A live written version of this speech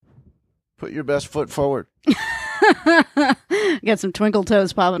Put your best foot forward. Got some twinkle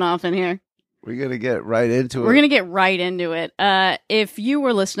toes popping off in here. We're going to get right into it. We're going to get right into it. If you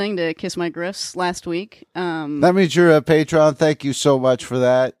were listening to Kiss My Grifts last week... that means you're a Patreon. Thank you so much for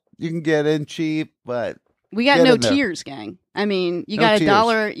that. You can get in cheap, but... We got no tears, gang. I mean, you got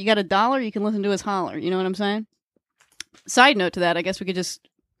 $1, you can listen to us holler. You know what I'm saying? Side note to that, I guess we could just,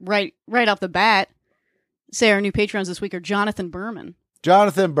 right off the bat, say our new patrons this week are Jonathan Berman.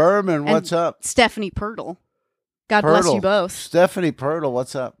 Jonathan Berman, what's up? Stephanie Pirtle. God bless you both. Stephanie Pirtle,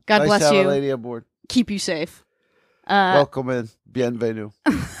 what's up? God bless to have you. A lady aboard. Keep you safe. Welcome in. Bienvenue.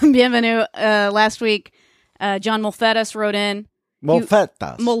 Bienvenue. Last week, John Molfettas wrote in.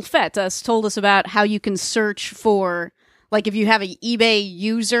 Molfettas told us about how you can search for, like, if you have an eBay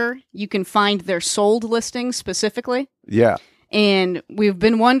user, you can find their sold listings specifically. Yeah. And we've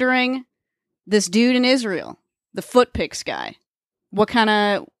been wondering, this dude in Israel, the foot picks guy,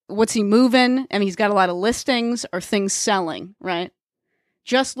 what's he moving? I mean, he's got a lot of listings. Are things selling, right?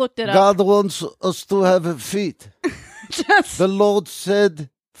 Just looked it up. God wants us to have feet. The Lord said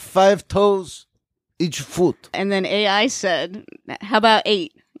 5 toes each foot. And then AI said, how about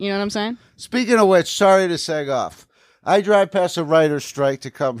 8? You know what I'm saying? Speaking of which, sorry to sag off. I drive past a writer's strike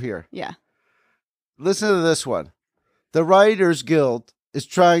to come here. Yeah. Listen to this one. The Writers Guild is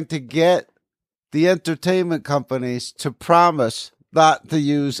trying to get the entertainment companies to promise not to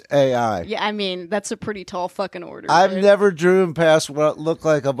use AI. Yeah, I mean, that's a pretty tall fucking order. I've never driven past what looked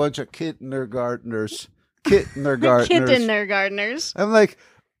like a bunch of kindergartners. Kindergartners. I'm like,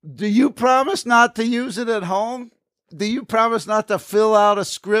 do you promise not to use it at home? Do you promise not to fill out a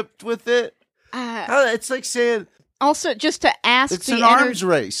script with it? It's like saying... Also, just to ask it's an arms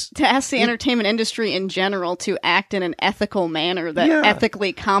race. To ask the entertainment industry in general to act in an ethical manner that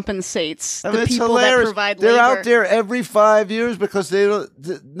ethically compensates the people hilarious. That provide labor. They're out there every 5 years because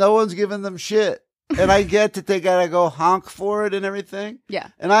no one's giving them shit. And I get that they got to go honk for it and everything. Yeah.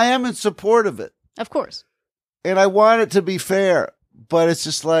 And I am in support of it. Of course. And I want it to be fair. But it's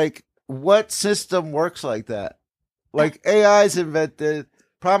just like, what system works like that? Like AI's invented...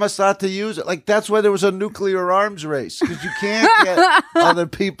 Promise not to use it. Like, that's why there was a nuclear arms race. Because you can't get other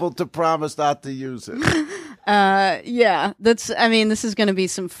people to promise not to use it. Yeah. This is going to be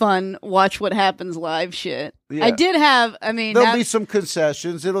some fun watch what happens live shit. Yeah. There'll be some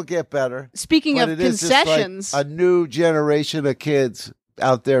concessions. It'll get better. Speaking of concessions. Like a new generation of kids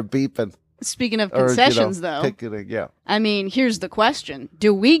out there beeping. Speaking of concessions, though. Picketing, yeah. I mean, here's the question.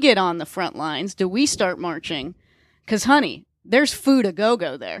 Do we get on the front lines? Do we start marching? Because, honey... There's food a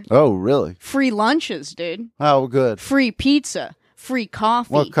go-go there. Oh, really? Free lunches, dude. Oh, good. Free pizza. Free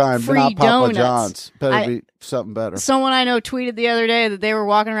coffee. What kind? Free Not donuts. Papa John's. Better be something better. Someone I know tweeted the other day that they were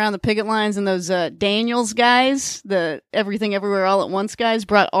walking around the picket lines and those Daniels guys, the Everything Everywhere All at Once guys,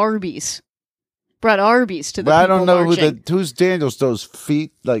 brought Arby's. Brought Arby's to the people I don't know marching. who's Daniels. Those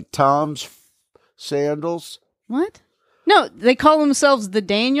feet, like Tom's sandals? What? No, they call themselves the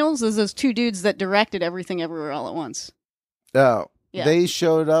Daniels. There's those 2 dudes that directed Everything Everywhere All at Once. Oh, yeah. They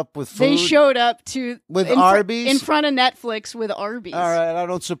showed up with food? They showed up with Arby's? in front of Netflix with Arby's. All right, I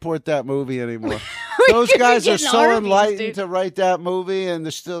don't support that movie anymore. Those guys are so Arby's, enlightened dude. to write that movie, and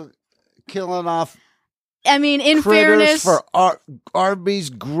they're still killing off I mean, in critters fairness... for Arby's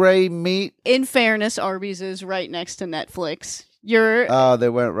gray meat. In fairness, Arby's is right next to Netflix. They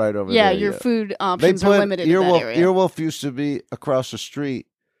went right over there. Yeah, your food options are limited in that area. Earwolf used to be across the street.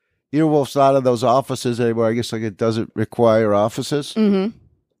 Earwolf's not in those offices anymore. I guess it doesn't require offices. Mm-hmm.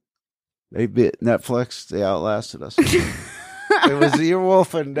 They bit Netflix. They outlasted us. It was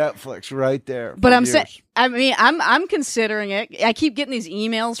Earwolf and Netflix right there. But I'm saying, I'm considering it. I keep getting these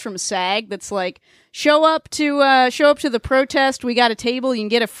emails from SAG that's like, show up to the protest. We got a table. You can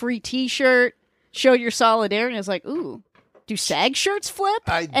get a free T-shirt. Show your solidarity. And it's like, ooh, do SAG shirts flip?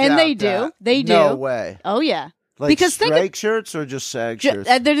 And they do. That. They do. No way. Oh yeah. Like because strike shirts or just SAG shirts?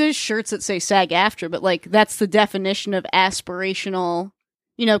 There's shirts that say SAG after, but like that's the definition of aspirational.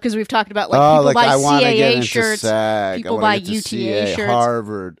 You know, because we've talked about people buy CAA shirts, people buy UTA shirts,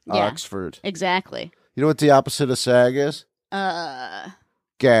 Harvard, Oxford. Exactly. You know what the opposite of SAG is?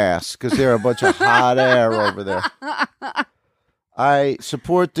 Gas, because they're a bunch of hot air over there. I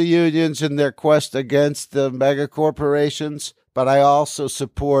support the unions in their quest against the mega corporations, but I also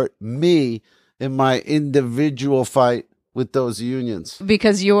support me in my individual fight with those unions.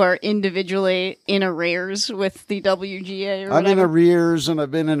 Because you are individually in arrears with the WGA or whatever? I'm in arrears, and I've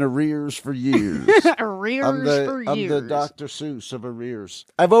been in arrears for years. I'm the Dr. Seuss of arrears.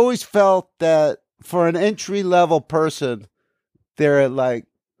 I've always felt that for an entry-level person, they're like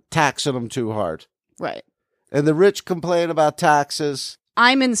taxing them too hard. Right. And the rich complain about taxes.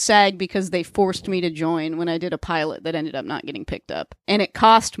 I'm in SAG because they forced me to join when I did a pilot that ended up not getting picked up. And it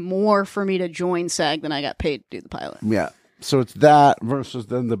cost more for me to join SAG than I got paid to do the pilot. Yeah. So it's that versus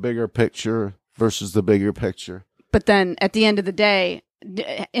then the bigger picture versus the bigger picture. But then at the end of the day,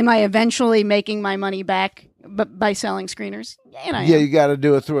 am I eventually making my money back by selling screeners? Yeah, you got to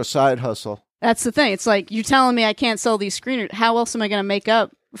do it through a side hustle. That's the thing. It's like, you're telling me I can't sell these screeners. How else am I going to make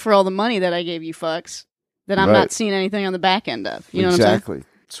up for all the money that I gave you fucks that I'm not seeing anything on the back end of? You know what I'm saying? Exactly.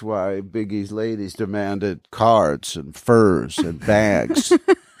 That's why Biggie's ladies demanded cards and furs and bags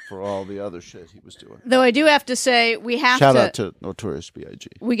for all the other shit he was doing. Though I do have to say, we have Shout out to Notorious B.I.G.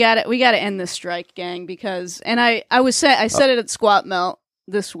 We got to end this strike, gang, because, and I said it at Squat Melt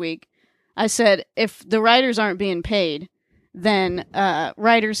this week. I said, if the writers aren't being paid, then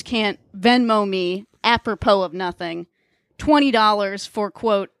writers can't Venmo me, apropos of nothing, $20 for,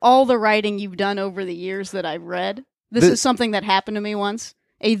 quote, all the writing you've done over the years that I've read. This is something that happened to me once.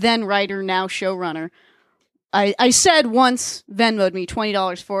 A then writer, now showrunner. I said once Venmo'd me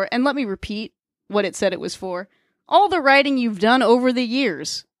 $20 for it, and let me repeat what it said it was for. All the writing you've done over the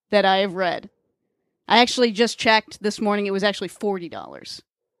years that I have read. I actually just checked this morning. It was actually $40.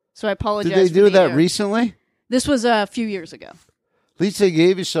 So I apologize. Did they do that recently? This was a few years ago. At least they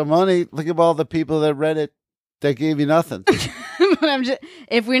gave you some money. Look at all the people that read it that gave you nothing. But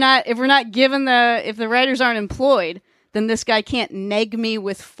if the writers aren't employed, then this guy can't neg me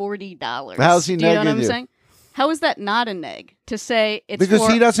with $40. How's he negging you? Do you know what I'm saying? How is that not a neg? To say it's because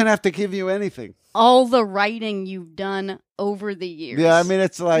he doesn't have to give you anything. All the writing you've done over the years. Yeah, I mean,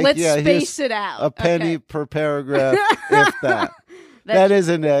 it's like, let's space it out. A penny per paragraph, if that. That is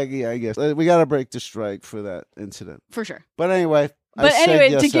a neggy, I guess. We got to break the strike for that incident. For sure. But anyway.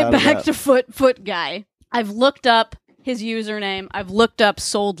 To get back to Foot Guy, I've looked up his username. I've looked up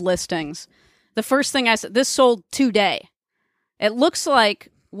sold listings. The first thing I said, this sold today. It looks like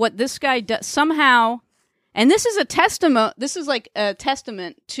what this guy does somehow, and this is a testament. This is like a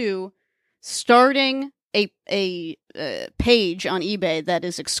testament to starting a page on eBay that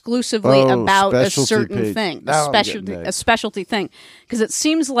is exclusively about a certain thing, a specialty thing, because it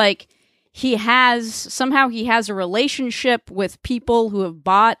seems like he has a relationship with people who have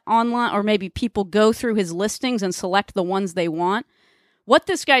bought online, or maybe people go through his listings and select the ones they want. What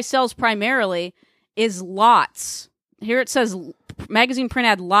this guy sells primarily is lots. Here it says magazine print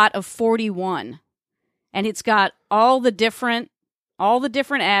ad lot of 41, and it's got all the different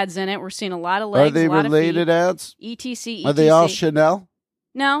ads in it. We're seeing a lot of legs. Are they related ads? ETC. Are they all Chanel?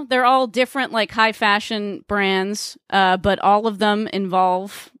 No, they're all different, like high fashion brands, but all of them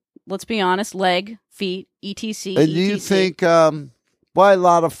involve, let's be honest, leg, feet, etc. And you think why a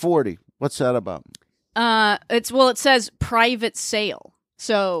lot of 40? What's that about? It says private sale.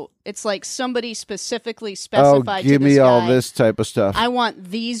 So it's like somebody specifically specified. Give to this me guy, all this type of stuff. I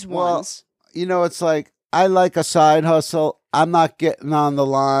want these ones. It's like I like a side hustle. I'm not getting on the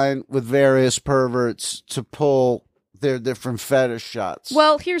line with various perverts to pull their different fetish shots.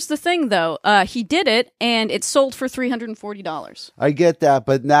 Well, here's the thing, though. He did it, and it sold for $340. I get that,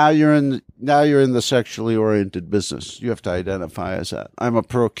 but now you're in the sexually oriented business. You have to identify as that. I'm a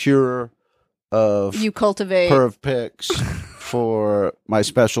procurer of you cultivate perv pics for my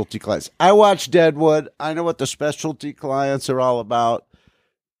specialty clients. I watch Deadwood. I know what the specialty clients are all about.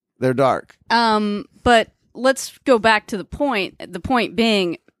 They're dark. But let's go back to the point. The point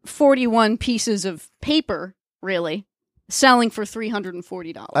being 41 pieces of paper, really, selling for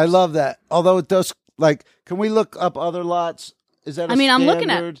 $340. I love that. Although it does, can we look up other lots? Is that standard? I'm looking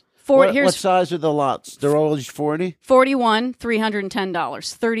at what size are the lots? They're always 40? 41,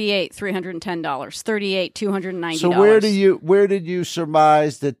 $310. 38, $310. 38, $290. So where did you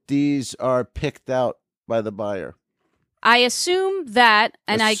surmise that these are picked out by the buyer? I assume that,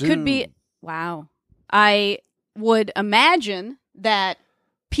 and I could be, wow. I would imagine that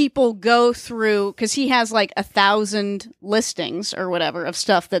people go through, because he has like 1,000 listings or whatever of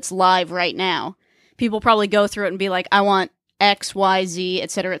stuff that's live right now. People probably go through it and be like, I want X, Y, Z,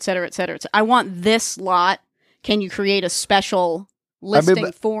 et cetera, et cetera, et cetera. I want this lot. Can you create a special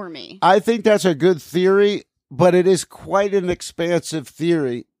listing for me? I think that's a good theory, but it is quite an expansive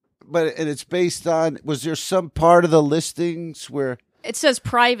theory. And it's based on, was there some part of the listings where... It says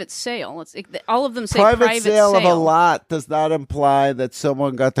private sale. All of them say private sale of a lot does not imply that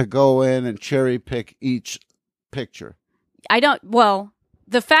someone got to go in and cherry pick each picture.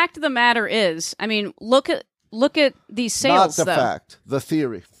 The fact of the matter is, look at these sales, Not the fact, the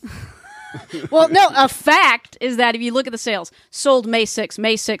theory. Well, no, a fact is that if you look at the sales, sold May 6th,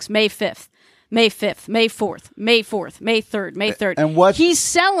 May 6th, May 5th, May 5th, May 4th, May 4th, May 3rd, May 3rd. And what he's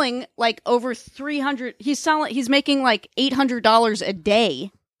selling like over 300. He's making like $800 a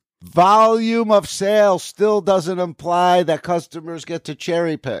day. Volume of sales still doesn't imply that customers get to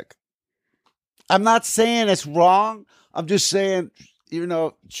cherry pick. I'm not saying it's wrong. I'm just saying,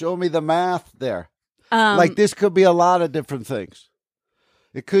 show me the math there. Like this could be a lot of different things.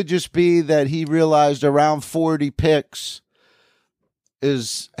 It could just be that he realized around 40 picks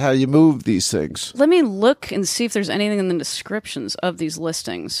is how you move these things. Let me look and see if there's anything in the descriptions of these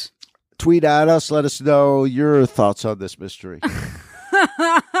listings. Tweet at us. Let us know your thoughts on this mystery.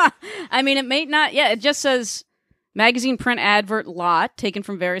 I mean, it may not. Yeah, it just says magazine print advert lot taken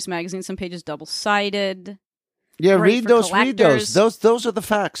from various magazines. Some pages double-sided. Yeah, Great read for those. collectors. Read those. Those are the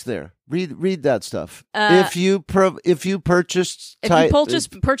facts there. Read that stuff. If you purchased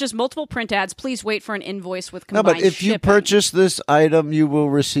multiple print ads, please wait for an invoice with no, combined but if shipping. you purchase this item, you will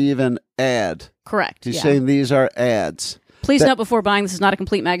receive an ad. Correct. He's saying these are ads. Please note before buying, this is not a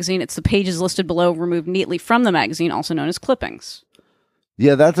complete magazine. It's the pages listed below, removed neatly from the magazine, also known as clippings.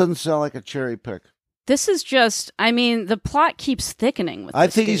 Yeah, that doesn't sound like a cherry pick. This is just, I mean, the plot keeps thickening with I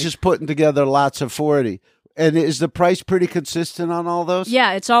this think dude. he's just putting together lots of 40. And is the price pretty consistent on all those?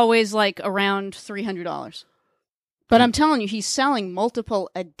 Yeah, it's always like around $300. But I'm telling you, he's selling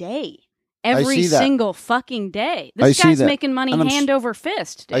multiple a day. Every single fucking day. This guy's making money hand over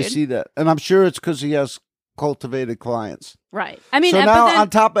fist, dude. I see that. And I'm sure it's because he has cultivated clients. Right. I mean, so now on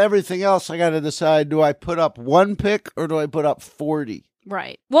top of everything else, I got to decide, do I put up one pick or do I put up 40?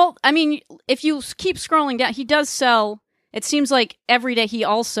 Right. Well, I mean, if you keep scrolling down, he does sell... It seems like every day he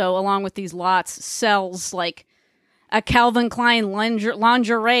also, along with these lots, sells like a Calvin Klein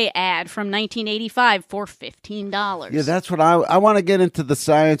lingerie ad from 1985 for $15. Yeah, that's what I want to get into the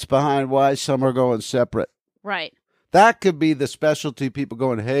science behind why some are going separate. Right. That could be the specialty people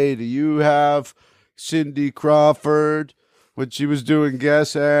going, hey, do you have Cindy Crawford when she was doing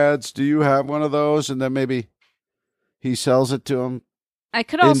Guess ads? Do you have one of those? And then maybe he sells it to them. I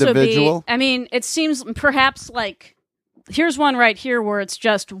could also be, I mean, it seems perhaps like... Here's one right here where it's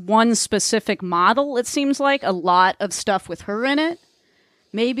just one specific model, it seems like. A lot of stuff with her in it.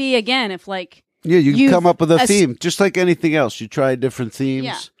 Maybe, again, if like... Yeah, you can come up with a theme. Just like anything else. You try different themes.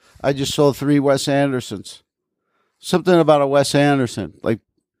 Yeah. I just sold 3 Wes Andersons. Something about a Wes Anderson. Like,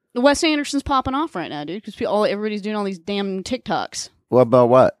 the Wes Anderson's popping off right now, dude. Because everybody's doing all these damn TikToks. What about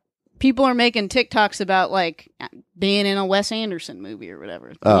what? People are making TikToks about, like, being in a Wes Anderson movie or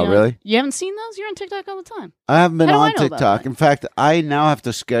whatever. Oh, really? You haven't seen those? You're on TikTok all the time. I haven't been on TikTok. In fact, I now have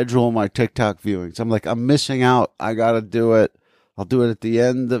to schedule my TikTok viewings. I'm like, I'm missing out. I got to do it. I'll do it at the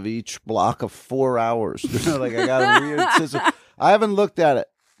end of each block of 4 hours. Like, I got to read. I haven't looked at it.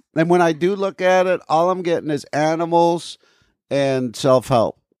 And when I do look at it, all I'm getting is animals and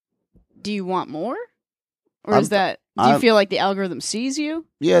self-help. Do you want more? Or is that... Do you feel like the algorithm sees you?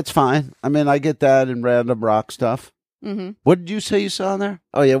 Yeah, it's fine. I mean, I get that in random rock stuff. Mm-hmm. What did you say you saw in there?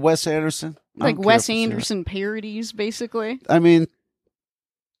 Oh, yeah, Wes Anderson. Like Wes Anderson parodies, basically? I mean,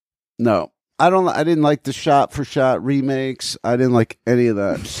 no. I didn't like the shot-for-shot remakes. I didn't like any of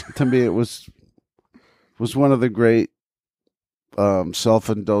that. To me, it was one of the great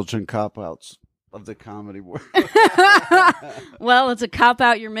self-indulgent cop-outs of the comedy world. Well, it's a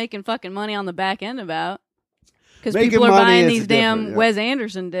cop-out you're making fucking money on the back end about. Because people are buying these damn Wes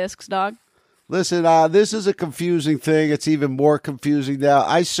Anderson discs, dog. Listen, this is a confusing thing. It's even more confusing now.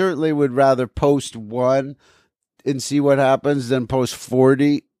 I certainly would rather post one and see what happens than post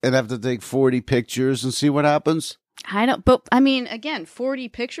 40 and have to take 40 pictures and see what happens. I don't, but I mean, again, 40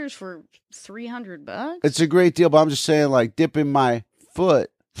 pictures for $300? It's a great deal, but I'm just saying, like, dipping my foot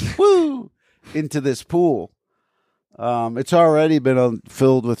into this pool. It's already been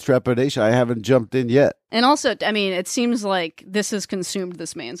filled with trepidation. I haven't jumped in yet. And also, I mean, it seems like this has consumed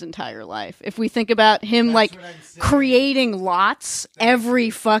this man's entire life. If we think about him, like, creating lots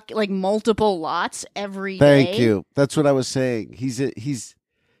like multiple lots every day. Thank you. That's what I was saying. He's a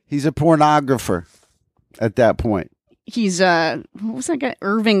pornographer at that point. He's what was that guy?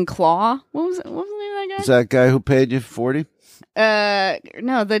 Irving Claw? What was the name of that guy? Is that guy who paid you 40?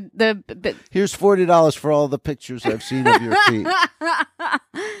 No, the here's $40 for all the pictures I've seen of your feet.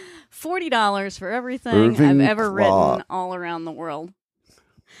 $40 for everything I've ever written all around the world.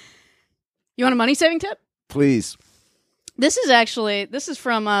 You want a money saving tip? Please. This is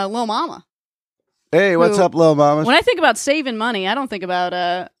from Lil Mama. Hey, what's up, Lil Mama? When I think about saving money, I don't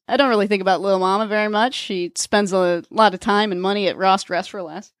really think about Lil Mama very much. She spends a lot of time and money at Ross Dress for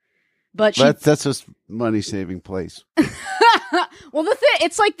Less. But that's a money saving place. Well,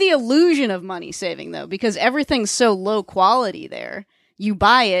 it's like the illusion of money saving though, because everything's so low quality there. you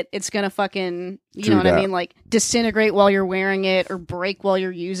buy it, it's going to fucking, you True know what I that. mean? Like disintegrate while you're wearing it or break while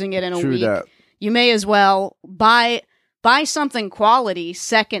you're using it in a True week. that. You may as well buy something quality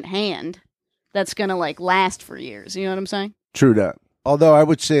secondhand that's going to like last for years. You know what I'm saying? True that. Although I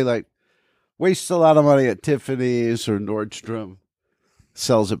would say like waste a lot of money at Tiffany's or Nordstrom.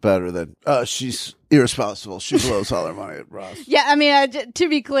 Sells it better than she's irresponsible. She blows all her money at Ross. Yeah, I mean, to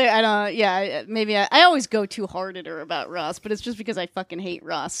be clear, I don't. Yeah, maybe I always go too hard at her about Ross, but it's just because I fucking hate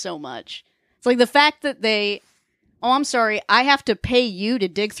Ross so much. It's like the fact that they. Oh, I'm sorry. I have to pay you to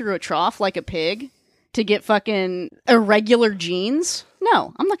dig through a trough like a pig to get fucking irregular jeans.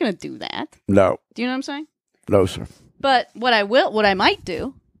 No, I'm not going to do that. No. Do you know what I'm saying? No, sir. But what I might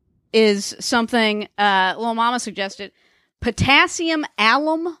do is something. Little Mama suggested. Potassium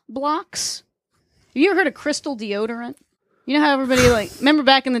alum blocks. Have you ever heard of crystal deodorant? You know how everybody like remember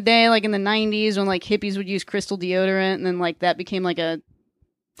back in the day, like in the 90s, when like hippies would use crystal deodorant, and then like that became like a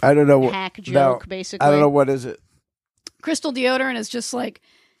I don't know hack joke, basically. I don't know what is it. Crystal deodorant is just like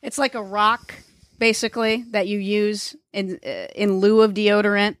it's like a rock, basically, that you use in lieu of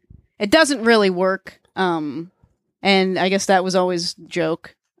deodorant. It doesn't really work, and I guess that was always a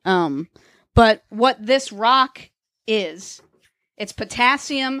joke. But what this rock is, it's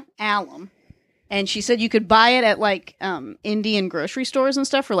potassium alum, and she said you could buy it at like Indian grocery stores and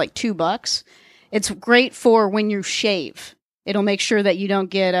stuff for like $2. It's great for when you shave. It'll make sure that you don't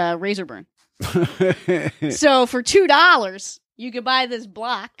get razor burn. So for $2 you could buy this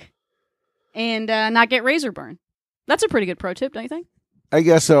block and not get razor burn. That's a pretty good pro tip, don't you think? I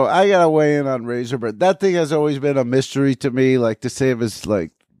guess so. I gotta weigh in on razor burn. That thing has always been a mystery to me, like the same as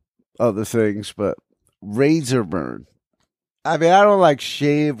like other things, but razor burn. I mean, I don't like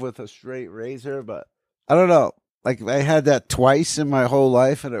shave with a straight razor, but I don't know. Like I had that twice in my whole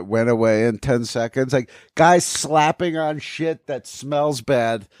life and it went away in 10 seconds. Like guys slapping on shit that smells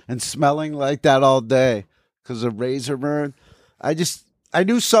bad and smelling like that all day because of razor burn. I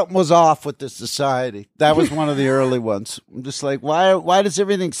knew something was off with this society. That was one of the early ones. I'm just like, why does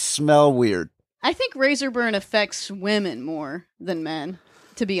everything smell weird? I think razor burn affects women more than men,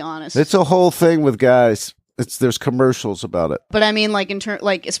 to be honest. It's a whole thing with guys. There's commercials about it. But I mean, like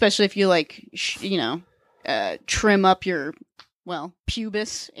like especially if you like, trim up your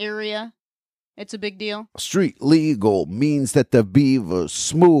pubis area, it's a big deal. Street legal means that the beaver's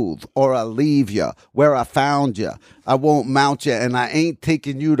smooth, or I leave ya where I found ya. I won't mount ya, and I ain't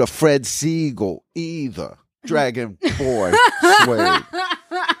taking you to Fred Siegel either. Dragon Boy Suede.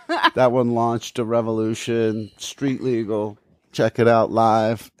 That one launched a revolution. Street legal. Check it out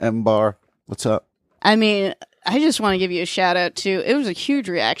live. M-Bar. What's up? I mean, I just want to give you a shout out to, it was a huge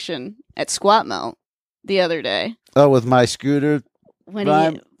reaction at Squat Melt the other day. Oh, with my scooter?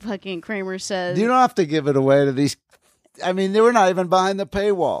 When fucking Kramer says... You don't have to give it away to these... I mean, they were not even behind the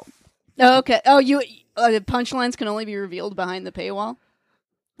paywall. Oh, okay. Oh, the punchlines can only be revealed behind the paywall?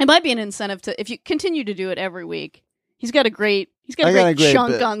 It might be an incentive to... If you continue to do it every week. He's got a great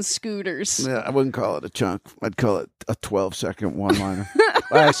chunk bit on scooters. Yeah, I wouldn't call it a chunk. I'd call it a 12-second one-liner.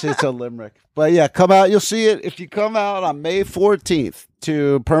 Actually, it's a limerick. But yeah, come out. You'll see it if you come out on May 14th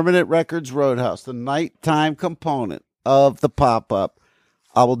to Permanent Records Roadhouse, the nighttime component of the pop-up.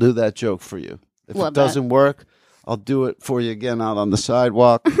 I will do that joke for you. If it doesn't work, I'll do it for you again out on the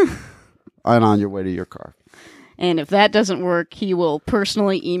sidewalk and on your way to your car. And if that doesn't work, he will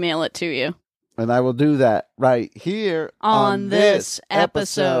personally email it to you. And I will do that right here on this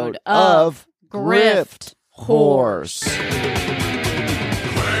episode of Grifthorse.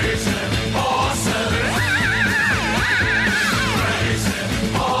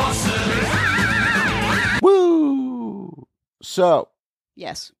 Woo! So,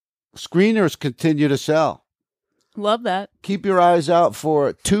 yes, screeners continue to sell. Love that. Keep your eyes out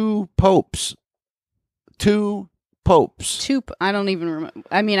for Two Popes. Two Popes. I don't even remember.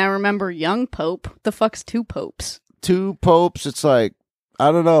 I mean, I remember Young Pope. The fuck's Two Popes? Two Popes. It's like,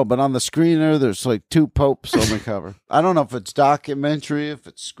 I don't know, but on the screener, there's like two popes on the cover. I don't know if it's documentary, if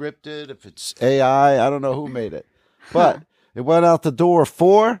it's scripted, if it's AI. I don't know who made it. But it went out the door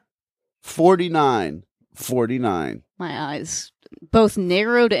for $49.49. My eyes both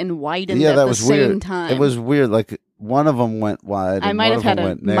narrowed and widened at that was the same weird. time. It was weird. Like one of them went wide. I might have had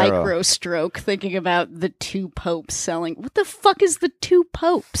a narrow. micro stroke thinking about the two popes selling. What the fuck is the two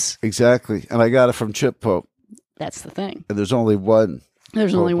popes? Exactly. And I got it from Chip Pope. That's the thing. And there's only one.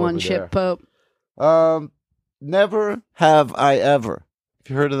 There's only one Chip Pope. Never Have I Ever. Have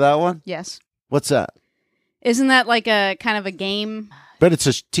you heard of that one? Yes. What's that? Isn't that like a kind of a game? But it's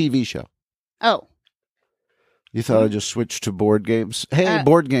a TV show. Oh. You thought I just switched to board games? Hey,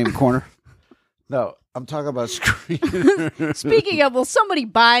 board game corner. No. I'm talking about screeners. Speaking of, will somebody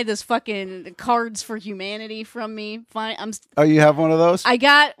buy this fucking Cards for Humanity from me? Fine. Oh, you have one of those? I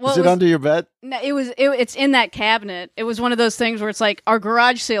got. Well, Is it under your bed? No, it's in that cabinet. It was one of those things where it's like, our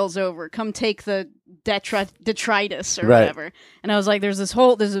garage sale's over. Come take the detritus or whatever. And I was like, there's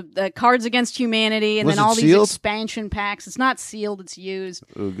a Cards Against Humanity, and Was then all it these sealed? expansion packs. It's not sealed. It's used.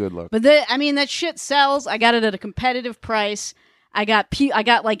 Oh, good luck. But that shit sells. I got it at a competitive price. I got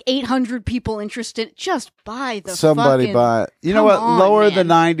like 800 people interested. Just buy the somebody fucking, buy it. You know come what? on, Lower man. the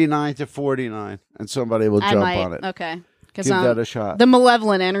 99 to 49, and somebody will jump on it. Okay. Give that a shot. The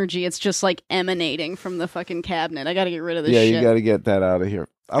malevolent energy, it's just like emanating from the fucking cabinet. I got to get rid of this shit. Yeah, you got to get that out of here.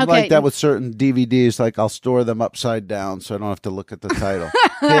 I'm Okay. like that with certain DVDs. Like, I'll store them upside down so I don't have to look at the title.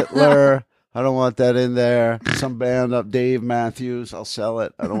 Hitler, I don't want that in there. Some band up, Dave Matthews, I'll sell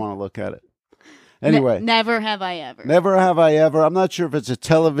it. I don't want to look at it. Anyway. Never have I ever. Never have I ever. I'm not sure if it's a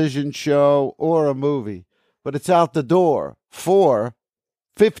television show or a movie, but it's out the door for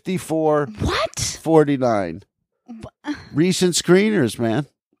 $54.49. Recent screeners, man.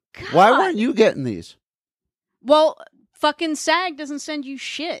 God. Why weren't you getting these? Well, fucking SAG doesn't send you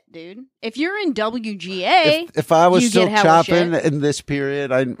shit, dude. If you're in WGA, If I was you still get hella chopping shit. in this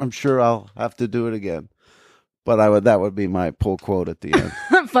period, I'm sure I'll have to do it again. But that would be my pull quote at the end.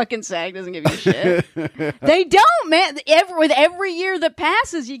 fucking SAG doesn't give you shit. They don't, man. With every year that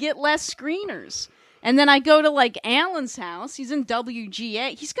passes, you get less screeners. And then I go to like Alan's house. He's in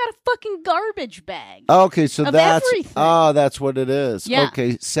WGA. He's got a fucking garbage bag. Okay, so of that's everything. That's what it is. Yeah.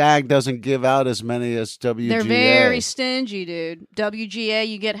 Okay, SAG doesn't give out as many as WGA. They're very stingy, dude. WGA,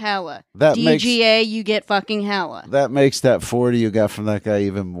 you get hella. That DGA, you get fucking hella. That makes that 40 you got from that guy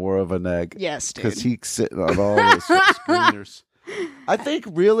even more of an egg. Yes, dude. Because he's sitting on all those screeners. I think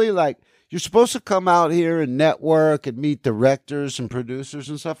really, like, you're supposed to come out here and network and meet directors and producers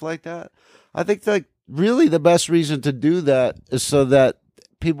and stuff like that. I think, like, really the best reason to do that is so that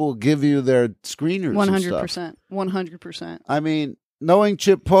people will give you their screeners 100%. 100%. I mean, knowing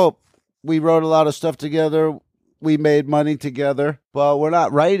Chip Pope, we wrote a lot of stuff together. We made money together, but we're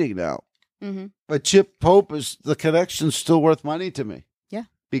not writing now. Mm-hmm. But Chip Pope the connection's still worth money to me. Yeah.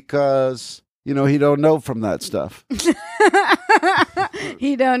 Because, he don't know from that stuff.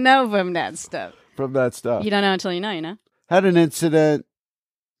 He don't know from that stuff. From that stuff. You don't know until you know. Had an incident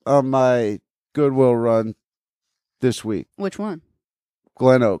on my Goodwill run this week. Which one?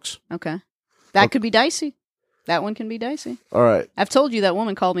 Glen Oaks. Okay. That could be dicey. That one can be dicey. All right. I've told you that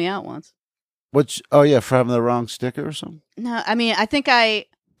woman called me out once. Oh, yeah, for having the wrong sticker or something? No, I mean, I think I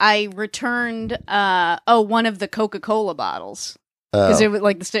returned one of the Coca-Cola bottles. Because it was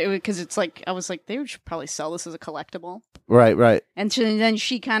like because it's like I was like they should probably sell this as a collectible. Right. And then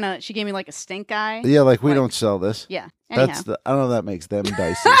she gave me like a stink eye. Yeah, like we don't sell this. Yeah. Anyhow. I don't know if that makes them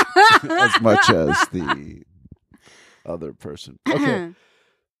dicey as much as the other person. Okay.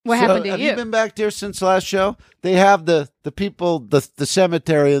 What happened to have you? you been back there since last show? They have the people the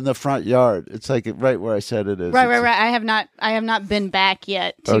cemetery in the front yard. It's like right where I said it is. Right. I have not been back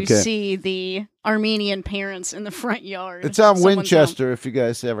yet to Okay. see the Armenian parents in the front yard. It's on Someone's Winchester if you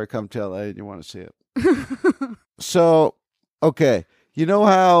guys ever come to LA and you want to see it. So, okay. You know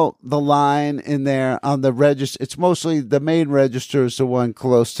how the line in there on the register, it's mostly the main register is the one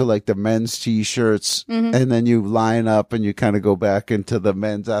close to like the men's t-shirts. Mm-hmm. And then you line up and you kind of go back into the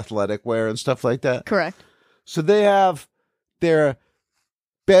men's athletic wear and stuff like that. Correct. So they have their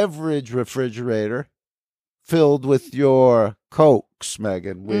beverage refrigerator filled with your Cokes,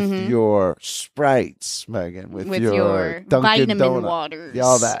 Megan, with your Sprites, Megan, with your Dunkin' vitamin Donut, waters,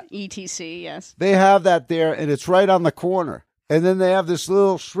 all that. etc. Yes. They have that there, and it's right on the corner. And then they have this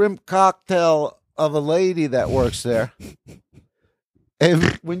little shrimp cocktail of a lady that works there. And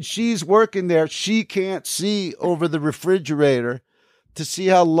when she's working there, she can't see over the refrigerator to see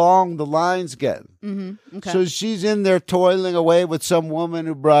how long the line's getting. Mm-hmm. Okay. So she's in there toiling away with some woman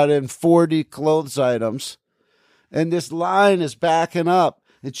who brought in 40 clothes items. And this line is backing up.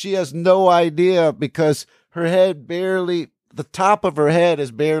 And she has no idea because her head the top of her head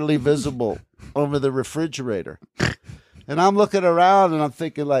is barely visible over the refrigerator. And I'm looking around and I'm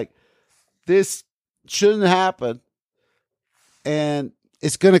thinking, like, this shouldn't happen. And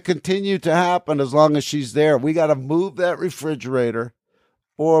it's going to continue to happen as long as she's there. We got to move that refrigerator,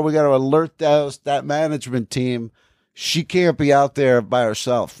 or we got to alert that management team. She can't be out there by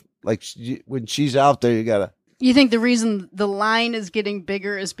herself. Like, when she's out there, you got to. You think the reason the line is getting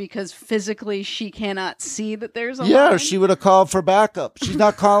bigger is because physically she cannot see that there's a line? Yeah, she would have called for backup. She's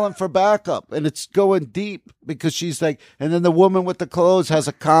not calling for backup, and it's going deep because she's like, and then the woman with the clothes has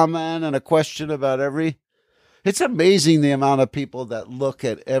a comment and a question about every. It's amazing the amount of people that look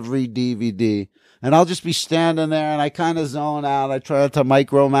at every DVD. And I'll just be standing there and I kind of zone out. I try not to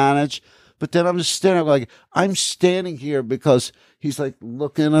micromanage. But then I'm just standing like, I'm standing here because he's like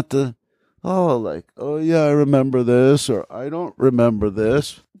looking at oh yeah, I remember this, or I don't remember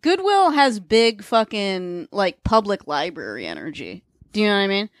this. Goodwill has big fucking like public library energy. Do you know what I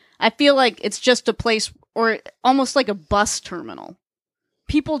mean? I feel like it's just a place, or almost like a bus terminal.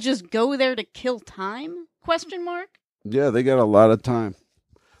 People just go there to kill time? Question mark? Yeah, they got a lot of time.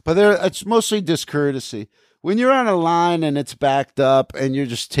 But it's mostly discourtesy. When you're on a line and it's backed up and you're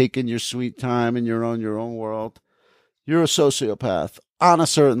just taking your sweet time and you're on your own world, you're a sociopath on a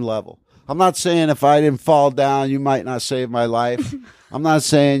certain level. I'm not saying if I didn't fall down, you might not save my life. I'm not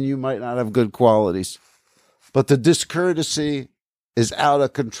saying you might not have good qualities. But the discourtesy is out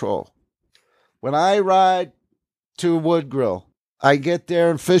of control. When I ride to a wood grill, I get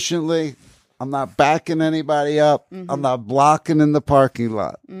there efficiently. I'm not backing anybody up. Mm-hmm. I'm not blocking in the parking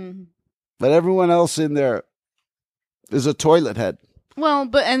lot. Mm-hmm. But everyone else in there is a toilet head. Well,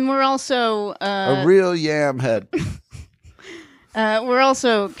 and we're also... a real yam head. We're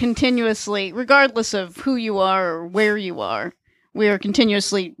also continuously, regardless of who you are or where you are, we are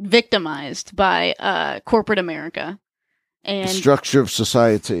continuously victimized by corporate America. And the structure of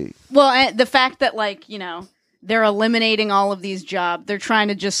society. Well, the fact that, like, you know, they're eliminating all of these jobs. They're trying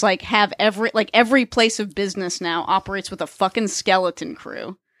to just, like, have every place of business now operates with a fucking skeleton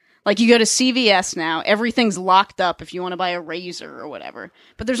crew. Like, you go to CVS now, everything's locked up if you want to buy a razor or whatever.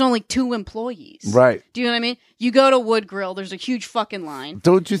 But there's only 2 employees. Right. Do you know what I mean? You go to Wood Grill, there's a huge fucking line.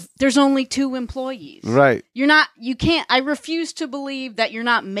 Don't you? There's only 2 employees. Right. I refuse to believe that you're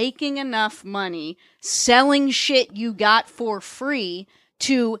not making enough money selling shit you got for free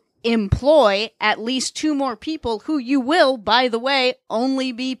to employ at least 2 more people who you will, by the way,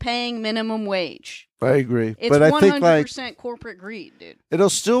 only be paying minimum wage. I agree. It's but 100% I think, like, corporate greed, dude. It'll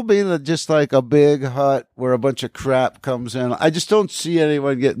still be just like a big hut where a bunch of crap comes in. I just don't see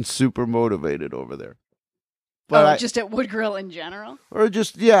anyone getting super motivated over there. But just at Wood Grill in general? Or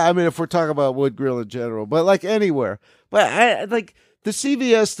just, yeah, I mean, if we're talking about Wood Grill in general, but like anywhere. But I like the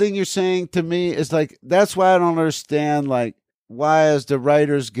CVS thing you're saying to me is like, that's why I don't understand, like, why as the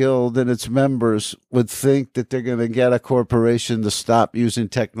Writers Guild and its members would think that they're going to get a corporation to stop using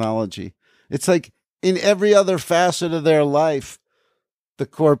technology. It's like, in every other facet of their life, the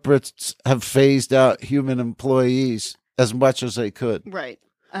corporates have phased out human employees as much as they could. Right.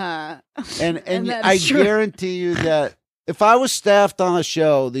 And I guarantee you that if I was staffed on a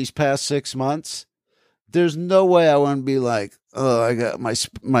show these past 6 months, there's no way I wouldn't be like, oh, I got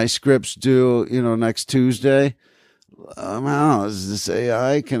my scripts due, next Tuesday. I don't know, is this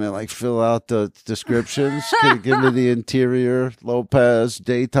AI? Can it like fill out the descriptions? Can it give me the interior, Lopez,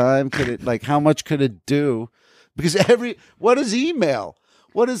 daytime? Could it like, how much could it do? Because what is email?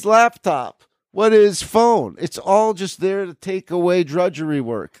 What is laptop? What is phone? It's all just there to take away drudgery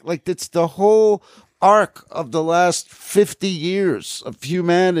work. Like, it's the whole arc of the last 50 years of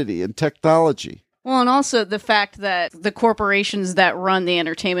humanity and technology. Well, and also the fact that the corporations that run the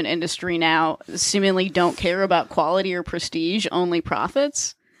entertainment industry now seemingly don't care about quality or prestige, only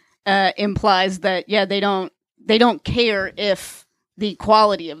profits, implies that, yeah, they don't care if the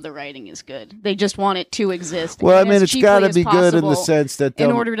quality of the writing is good. They just want it to exist. Well, I mean, it's got to be good in the sense that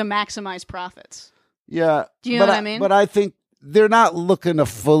in order to maximize profits. Yeah. Do you know what I mean? But I think they're not looking to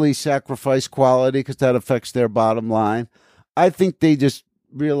fully sacrifice quality because that affects their bottom line. I think they just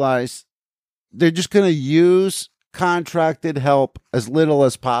realize they're just going to use contracted help as little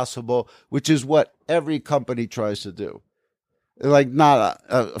as possible, which is what every company tries to do. Like, not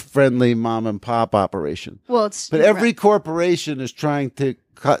a friendly mom and pop operation. Well, but every corporation is trying to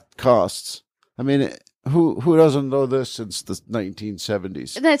cut costs. I mean, who doesn't know this since the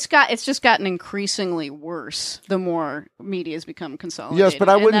 1970s? It's just gotten increasingly worse the more media has become consolidated. Yes, but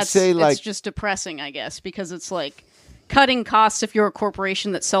I wouldn't say like, it's just depressing, I guess, because it's like cutting costs. If you're a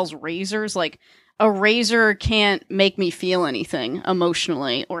corporation that sells razors, like, a razor can't make me feel anything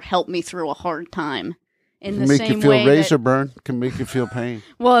emotionally or help me through a hard time. In the make same you feel way razor burn, can make you feel pain.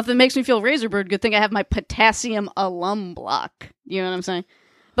 Well, if it makes me feel razor burn, good thing I have my potassium alum block. You know what I'm saying?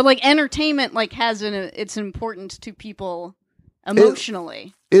 But like, entertainment, like, it's important to people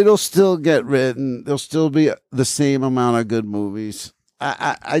emotionally. It'll still get written. There'll still be the same amount of good movies.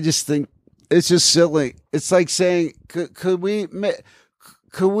 I just think it's just silly. It's like saying, could we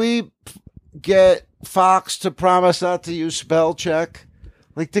get Fox to promise not to use spell check?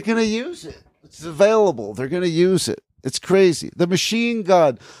 Like, they're going to use it. It's available. They're going to use it. It's crazy. The machine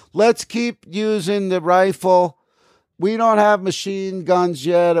gun. Let's keep using the rifle. We don't have machine guns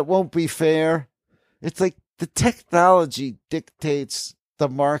yet. It won't be fair. It's like, the technology dictates the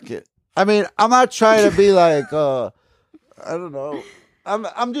market. I mean, I'm not trying to be like, I don't know.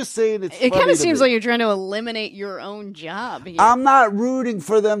 I'm just saying it kind of seems like you're trying to eliminate your own job here. I'm not rooting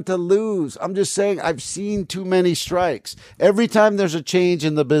for them to lose. I'm just saying I've seen too many strikes. Every time there's a change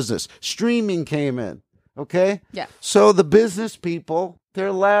in the business, streaming came in. Okay? Yeah. So the business people,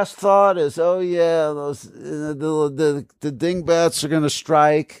 their last thought is, oh yeah, those the dingbats are going to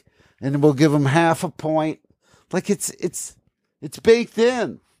strike, and we'll give them half a point. Like it's baked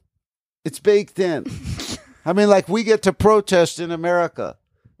in. It's baked in. I mean, like we get to protest in America.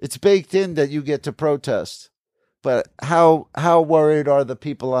 It's baked in that you get to protest. But how worried are the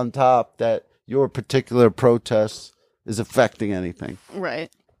people on top that your particular protest is affecting anything? Right.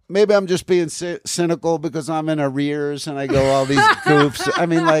 Maybe I'm just being cynical because I'm in Arrears and I go all these groups. I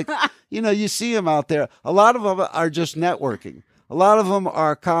mean, like, you see them out there. A lot of them are just networking. A lot of them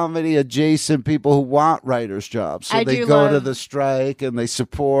are comedy adjacent people who want writers' jobs. So they go to the strike and they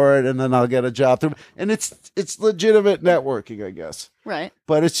support, and then I'll get a job through. And it's legitimate networking, I guess. Right.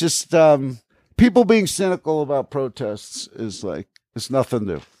 But it's just people being cynical about protests is like, it's nothing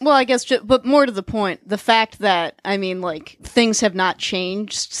new. Well, I guess, but more to the point, the fact that, I mean, like, things have not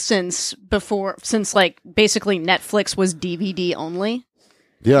changed since like, basically Netflix was DVD only.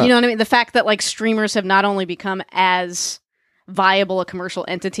 Yeah. You know what I mean? The fact that, like, streamers have not only become as viable a commercial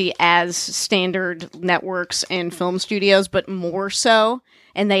entity as standard networks and film studios, but more so,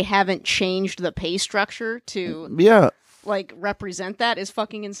 and they haven't changed the pay structure to, like, represent that is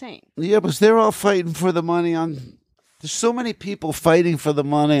fucking insane. Yeah, but they're all fighting for the money on... There's so many people fighting for the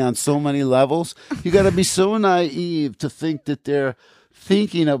money on so many levels. You got to be so naive to think that they're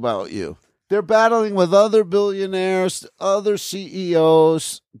thinking about you. They're battling with other billionaires, other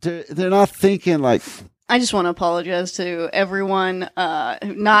CEOs. They're not thinking like... I just want to apologize to everyone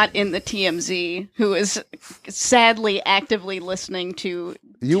not in the TMZ who is sadly actively listening to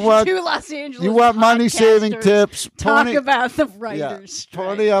two Los Angeles You want money-saving tips? Talk about the writers' strike.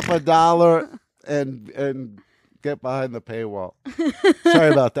 Pony up $1 and get behind the paywall.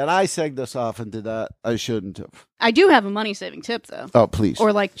 Sorry about that. I segged us off into that. I shouldn't have. I do have a money-saving tip, though. Oh, please.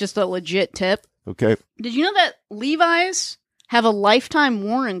 Or like just a legit tip. Okay. Did you know that Levi's have a lifetime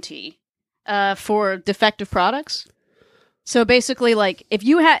warranty for defective products? So basically, like if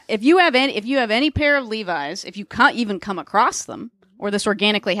you have any pair of Levi's, if you can't even come across them, or this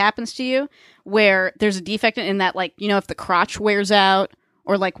organically happens to you, where there's a defect in that, like, if the crotch wears out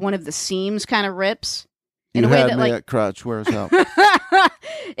or like one of the seams kind of rips. In a way that, like, crotch wears out.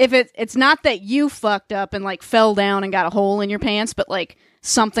 If it's not that you fucked up and like fell down and got a hole in your pants, but like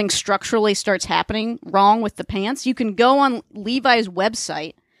something structurally starts happening wrong with the pants, you can go on Levi's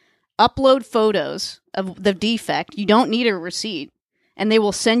website, upload photos of the defect. You don't need a receipt, and they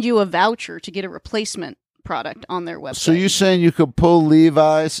will send you a voucher to get a replacement product on their website. So you're saying you could pull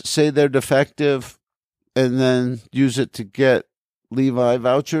Levi's, say they're defective, and then use it to get Levi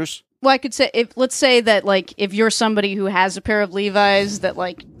vouchers? Well, I could say, let's say that, like, if you're somebody who has a pair of Levi's that,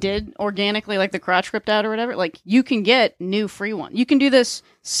 like, did organically, like, the crotch ripped out or whatever, like, you can get new free one. You can do this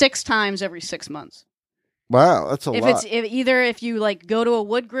 6 times every 6 months. Wow, that's a lot. If you, like, go to a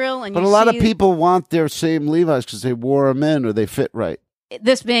wood grill and But a lot of people want their same Levi's because they wore them in or they fit right.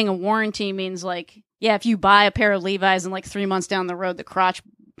 This being a warranty means, like, yeah, if you buy a pair of Levi's and, like, 3 months down the road, the crotch,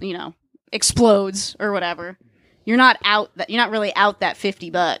 explodes or whatever, you're not really out that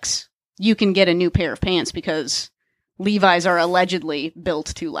 $50. You can get a new pair of pants because Levi's are allegedly built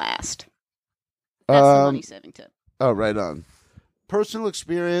to last. That's the money-saving tip. Oh, right on. Personal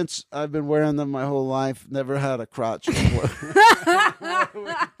experience, I've been wearing them my whole life. Never had a crotch before. What are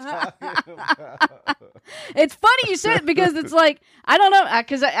we talking about? It's funny you said it because it's like, I don't know,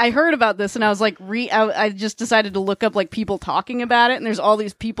 because I heard about this and I was like, I just decided to look up like people talking about it, and there's all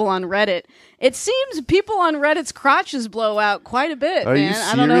these people on Reddit. It seems people on Reddit's crotches blow out quite a bit, man. You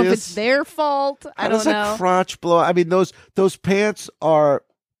serious? I don't know if it's their fault. I don't know. How does a crotch blow? I mean, those pants are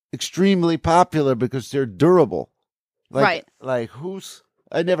extremely popular because they're durable. Right. Like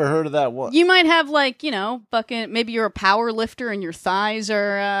I never heard of that one. You might have maybe you're a power lifter and your thighs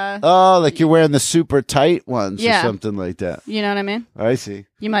are... like you're wearing the super tight ones or something like that. You know what I mean? I see.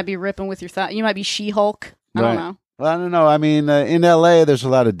 You might be ripping with your thigh. You might be She-Hulk. I don't know. Well, I don't know. I mean, in L.A., there's a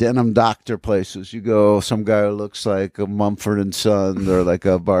lot of denim doctor places. You go, some guy who looks like a Mumford & Son or like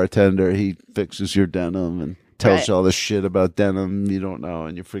a bartender, he fixes your denim and tells you all this shit about denim you don't know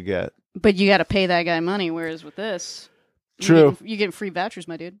and you forget. But you got to pay that guy money, whereas with this... True. You get free vouchers,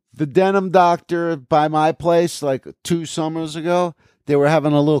 my dude. The denim doctor by my place, like 2 summers ago, they were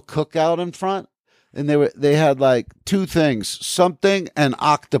having a little cookout in front, and they had like 2 things, something and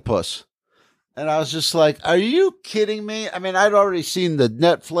octopus. And I was just like, are you kidding me? I mean, I'd already seen the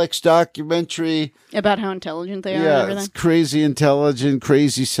Netflix documentary. About how intelligent they are and Yeah, everything. it's crazy intelligent,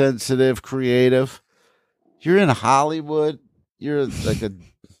 crazy sensitive, creative. You're in Hollywood. You're like an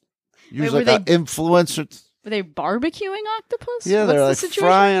influencer. Were they barbecuing octopus? Yeah, What's they're the like situation?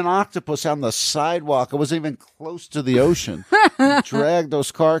 frying octopus on the sidewalk. It wasn't even close to the ocean. Drag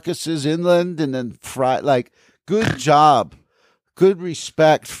those carcasses inland and then fry. Like, good job. Good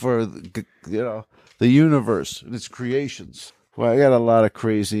respect for, the universe and its creations. Well, I got a lot of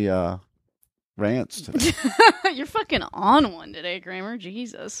crazy rants today. You're fucking on one today, Kramer.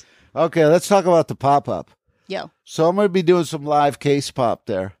 Jesus. Okay, let's talk about the pop-up. Yo. So I'm going to be doing some live case pop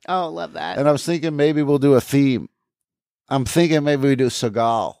there. Oh, love that. And I was thinking maybe we'll do a theme. I'm thinking maybe we do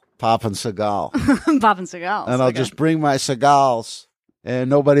Seagal, popping Seagal. Popping Seagals. And I'll just bring my Seagals and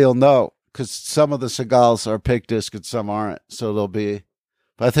nobody will know because some of the Seagals are pick disc and some aren't. So they'll be,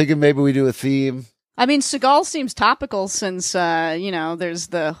 but I'm thinking maybe we do a theme. I mean, Seagal seems topical since, there's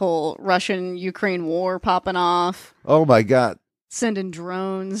the whole Russian-Ukraine war popping off. Oh my God. Sending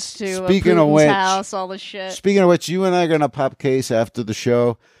drones to Speaking of Putin's which, house, all this shit. Speaking of which, you and I are going to pop case after the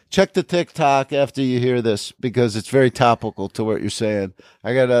show. Check the TikTok after you hear this because it's very topical to what you're saying.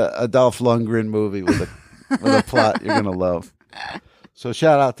 I got a Dolph Lundgren movie with a plot you're going to love. So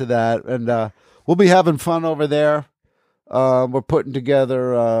shout out to that. And we'll be having fun over there. We're putting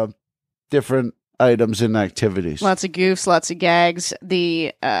together different items and activities. Lots of goofs, lots of gags.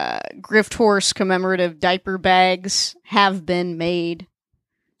 The Grifthorse commemorative diaper bags have been made.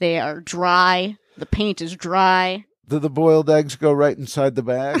 They are dry. The paint is dry. Do the boiled eggs go right inside the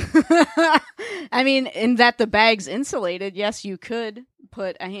bag? I mean, in that the bag's insulated, yes, you could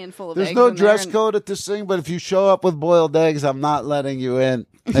put a handful of eggs There's no in dress there code at this thing, but if you show up with boiled eggs, I'm not letting you in.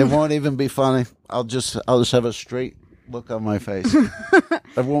 It won't even be funny. I'll just have a straight look on my face.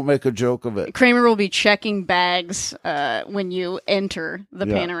 I won't make a joke of it. Kramer will be checking bags when you enter the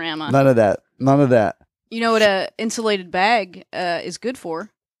panorama. None of that. You know what a insulated bag is good for?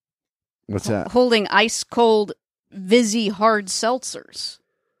 What's that? Holding ice cold Vizzy hard seltzers.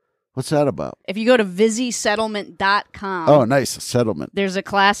 What's that about? If you go to VizzySettlement.com. Oh, nice. A settlement. There's a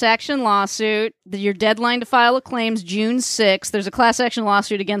class action lawsuit. Your deadline to file a claim's June 6th. There's a class action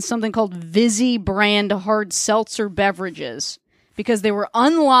lawsuit against something called Vizzy brand hard seltzer beverages because they were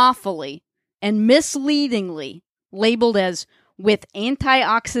unlawfully and misleadingly labeled as with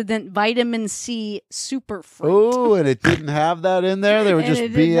antioxidant vitamin C superfruit. Oh, and it didn't have that in there? They were just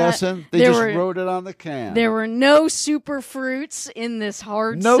BSing? They just wrote it on the can. There were no superfruits in this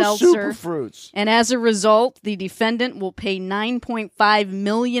hard no seltzer. No superfruits. And as a result, the defendant will pay $9.5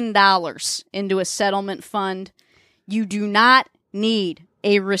 million into a settlement fund. You do not need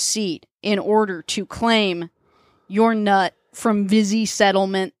a receipt in order to claim your nut from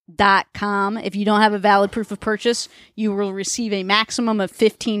VizzySettlement.com. If you don't have a valid proof of purchase, you will receive a maximum of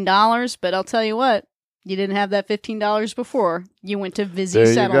 $15. But I'll tell you what, you didn't have that $15 before. You went to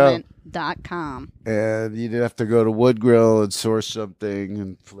VizzySettlement.com. And you didn't have to go to Wood Grill and source something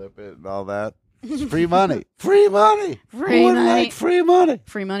and flip it and all that. It's free money. Free money. Free money. Like free money.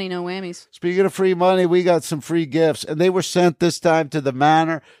 Free money, no whammies. Speaking of free money, we got some free gifts, and they were sent this time to the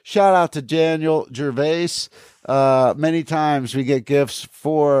Manor. Shout out to Daniel Gervais. Many times we get gifts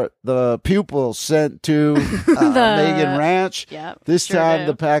for the Pupil sent to Megan Ranch. Yep, this time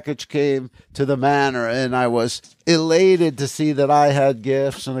the package came to the Manor, and I was elated to see that I had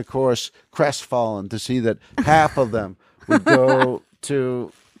gifts, and of course crestfallen to see that half of them would go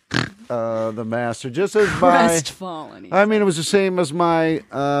to the master. Just as crestfallen. I mean, it was the same as my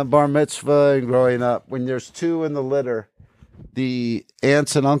bar mitzvah and growing up. When there's two in the litter, the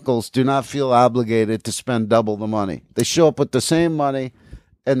aunts and uncles do not feel obligated to spend double the money. They show up with the same money,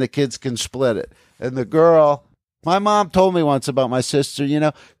 and the kids can split it. And the girl, my mom told me once about my sister,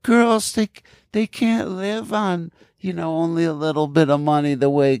 girls, they can't live on, only a little bit of money the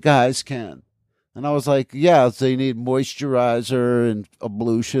way guys can. And I was like, yeah, they need moisturizer and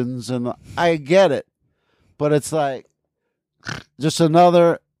ablutions, and I get it. But it's like just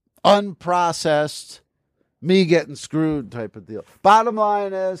another unprocessed, me getting screwed type of deal. Bottom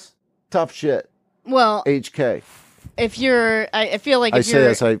line is, tough shit. Well, HK. If you're, I feel like I say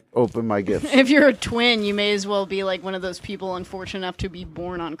as I open my gifts. If you're a twin, you may as well be like one of those people unfortunate enough to be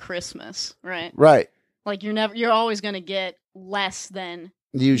born on Christmas, right? Right. Like you're always going to get less than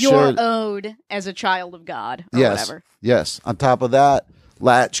you're owed as a child of God or whatever. Yes. On top of that,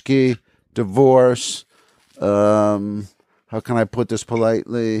 latchkey, divorce, how can I put this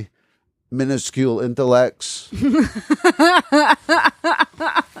politely? Minuscule intellects.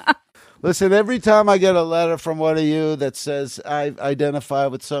 Listen, every time I get a letter from one of you that says I identify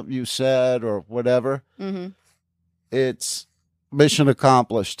with something you said or whatever, it's mission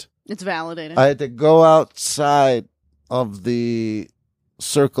accomplished. It's validated. I had to go outside of the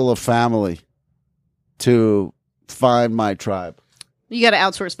circle of family to find my tribe. You got to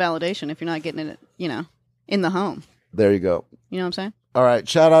outsource validation if you're not getting it, in the home. There you go. You know what I'm saying? All right.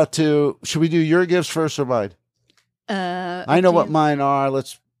 Shout out to, should we do your gifts first or mine? I know what mine are.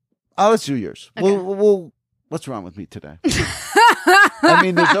 Let's do yours. Okay. We'll what's wrong with me today? I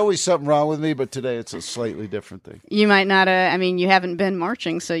mean, there's always something wrong with me, but today it's a slightly different thing. You might not, you haven't been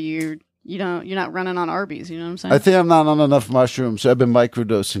marching, so you're not running on Arby's, you know what I'm saying? I think I'm not on enough mushrooms. I've been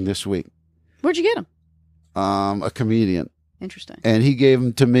microdosing this week. Where'd you get them? A comedian. Interesting. And he gave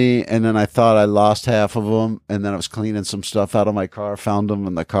them to me, and then I thought I lost half of them, and then I was cleaning some stuff out of my car, found them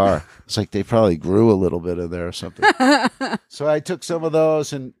in the car. It's like they probably grew a little bit in there or something. So I took some of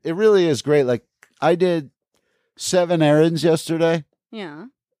those, and it really is great. Like, I did 7 errands yesterday. Yeah.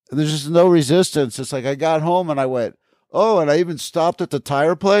 There's just no resistance. It's like I got home, and I went, oh, and I even stopped at the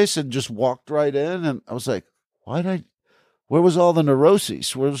tire place and just walked right in, and I was like, where was all the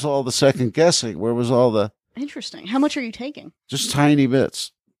neuroses? Where was all the second guessing? Where was all the... Interesting. How much are you taking? Just tiny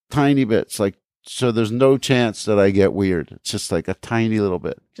bits. Like, so there's no chance that I get weird. It's just like a tiny little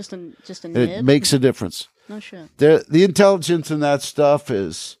bit. Just a nib? It makes a difference. No shit. The intelligence in that stuff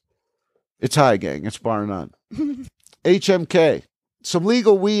it's high, gang. It's bar none. HMK. Some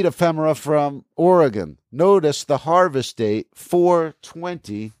legal weed ephemera from Oregon. Notice the harvest date,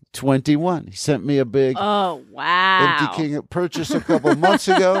 4/20/21. He sent me a big oh wow Empty King purchase a couple months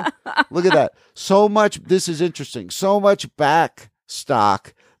ago. Look at that. So much, this is interesting, so much back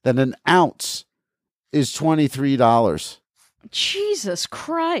stock that an ounce is $23. Jesus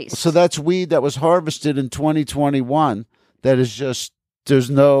Christ. So that's weed that was harvested in 2021 that is just, there's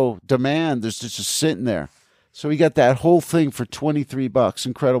no demand. There's just sitting there. So we got that whole thing for $23.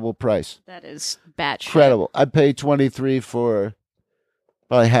 Incredible price. That is batshit. Incredible. I paid $23 for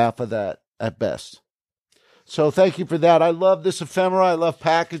probably half of that at best. So thank you for that. I love this ephemera. I love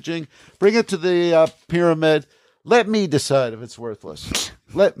packaging. Bring it to the pyramid. Let me decide if it's worthless.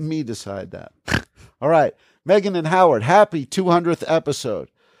 Let me decide that. All right. Megan and Howard, happy 200th episode.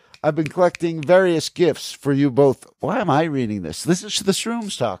 I've been collecting various gifts for you both. Why am I reading this? This is the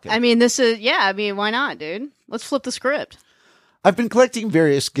shrooms talking. Why not, dude? Let's flip the script. I've been collecting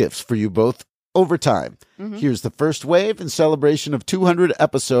various gifts for you both over time. Mm-hmm. Here's the first wave in celebration of 200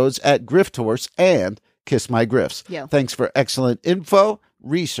 episodes at Grifthorse and Kiss My Grifts. Yo. Thanks for excellent info,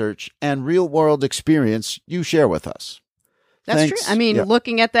 research, and real-world experience you share with us. That's Thanks. true. I mean,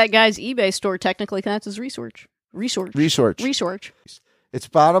 looking at that guy's eBay store technically counts as research. It's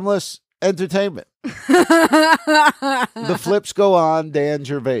bottomless entertainment. The flips go on, Dan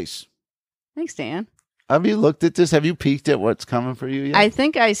Gervais. Thanks, Dan. Have you looked at this? Have you peeked at what's coming for you yet? I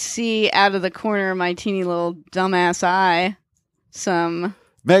think I see out of the corner of my teeny little dumbass eye some...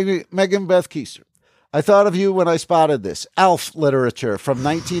 Megan Beth Keister. I thought of you when I spotted this. ALF literature from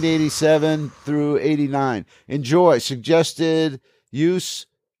 1987 through 89. Enjoy. Suggested use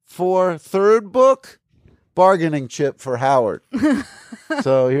for third book? Bargaining chip for Howard.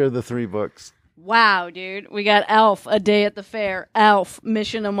 So here are the 3 books. Wow, dude. We got ALF, A Day at the Fair, ALF,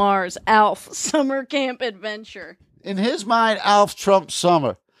 Mission to Mars, ALF, Summer Camp Adventure. In his mind, ALF trumps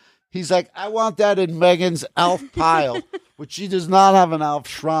summer. He's like, I want that in Megan's ALF pile, which she does not have an ALF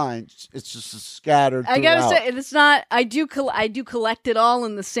shrine. It's just scattered throughout. I gotta say, it's not. I do collect it all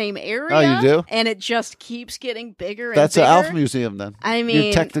in the same area. Oh, you do? And it just keeps getting bigger and That's bigger. an ALF museum, then. I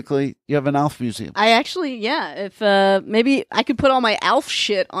mean, you have an ALF museum. I actually, yeah. If maybe I could put all my ALF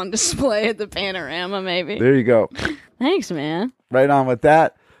shit on display at the Panorama, maybe. There you go. Thanks, man. Right on with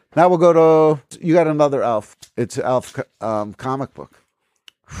that. Now we'll go to, you got another ALF. It's ALF comic book.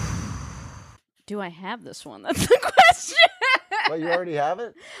 Do I have this one? That's the question. Well, you already have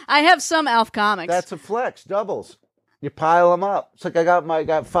it? I have some ALF comics. That's a flex. Doubles. You pile them up. It's like I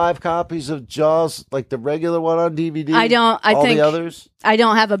got 5 copies of Jaws, like the regular one on DVD. I think the others. I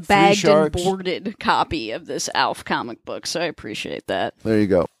don't have a bagged and boarded copy of this ALF comic book, so I appreciate that. There you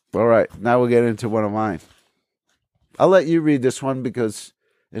go. All right. Now we'll get into one of mine. I'll let you read this one because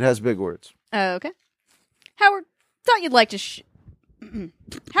it has big words. Okay. Howard, thought you'd like to...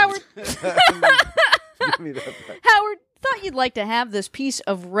 Howard. Howard, thought you'd like to have this piece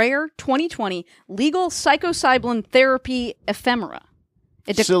of rare 2020 legal psilocybin therapy ephemera.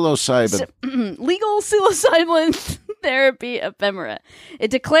 Psilocybin. Legal psilocybin therapy ephemera.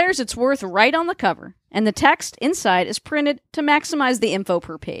 It declares its worth right on the cover, and the text inside is printed to maximize the info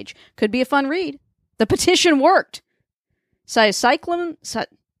per page. Could be a fun read. The petition worked. Psilocybin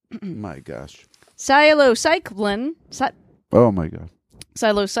My gosh. Psilocyclin. Oh my god.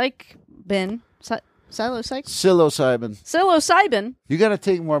 Psilocybin. Psilocybin. You got to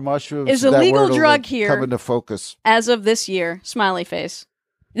take more mushrooms. Is a that legal word will, drug like, here. Come into focus. As of this year, smiley face.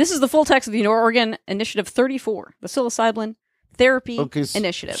 This is the full text of the Oregon Initiative 34, the psilocybin therapy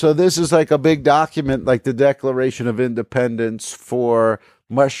initiative. So this is like a big document, like the Declaration of Independence for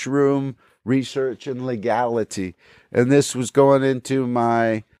mushroom research and legality. And this was going into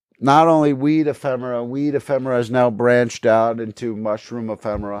my not only weed ephemera. Weed ephemera is now branched out into mushroom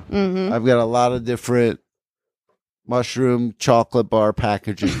ephemera. Mm-hmm. I've got a lot of different mushroom chocolate bar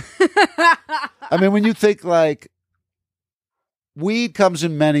packaging. I mean, when you think like weed comes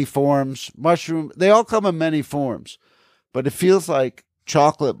in many forms, mushroom, they all come in many forms, but it feels like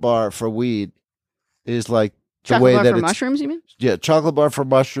chocolate bar for weed is like the chocolate way bar that for it's, mushrooms, you mean? Yeah, chocolate bar for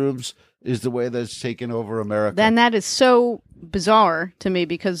mushrooms is the way that it's taken over America. Then that is so bizarre to me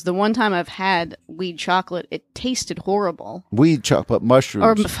because the one time I've had weed chocolate, it tasted horrible. Weed chocolate, mushrooms.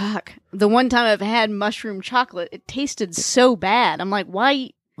 Or fuck, the one time I've had mushroom chocolate, it tasted so bad. I'm like,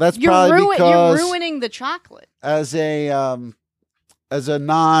 why? That's probably because you're ruining the chocolate. As a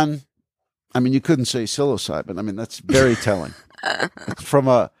non, I mean, you couldn't say psilocybin. I mean, that's very telling. From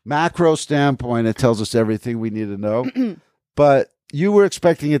a macro standpoint, it tells us everything we need to know. But you were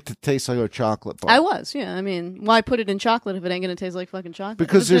expecting it to taste like a chocolate bar. I was, yeah. I mean, why put it in chocolate if it ain't going to taste like fucking chocolate?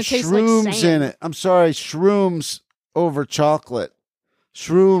 Because there's shrooms in it. I'm sorry, shrooms over chocolate.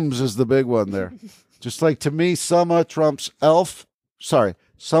 Shrooms is the big one there. Just like to me, Summer trumps Elf. Sorry,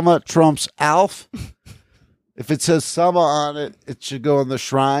 Summer trumps Alf. If it says Summer on it, it should go in the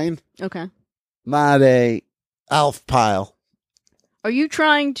shrine. Okay. Not a Alf pile. Are you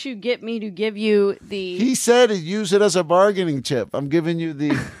trying to get me to give you the... He said use it as a bargaining chip. I'm giving you the...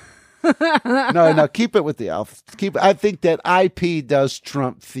 No, keep it with the Alf. I think that IP does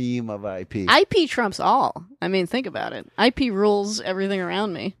trump theme of IP. IP trumps all. I mean, think about it. IP rules everything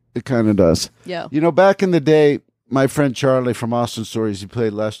around me. It kind of does. Yeah. You know, back in the day, my friend Charlie from Austin Stories, he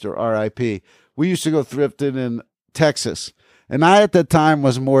played Lester, RIP. We used to go thrifting in Texas. And I, at the time,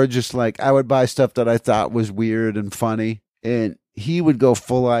 was more just like, I would buy stuff that I thought was weird and funny. And he would go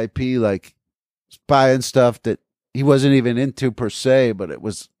full IP, like buying stuff that he wasn't even into per se, but it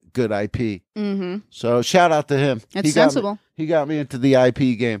was good IP. Mm-hmm. So shout out to him. That's sensible. He got me into the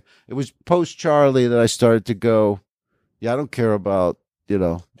IP game. It was post Charlie that I started to go, yeah, I don't care about,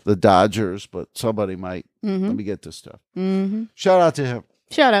 the Dodgers, but somebody might. Mm-hmm. Let me get this stuff. Mm-hmm. Shout out to him.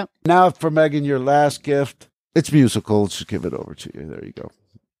 Shout out. Now for Megan, your last gift. It's musical. Let's just give it over to you. There you go.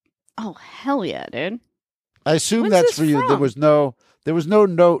 Oh, hell yeah, dude. I assume When's that's this for you. from? There was no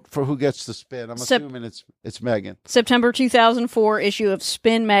note for who gets the spin. I'm assuming it's Megan. September 2004 issue of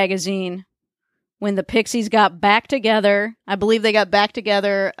Spin magazine, when the Pixies got back together. I believe they got back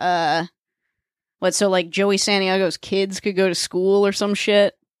together. So like Joey Santiago's kids could go to school or some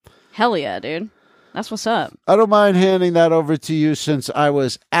shit. Hell yeah, dude. That's what's up. I don't mind handing that over to you since I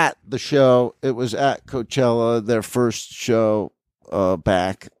was at the show. It was at Coachella, their first show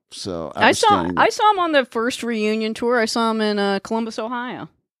back. So I saw him on the first reunion tour. I saw him in Columbus, Ohio.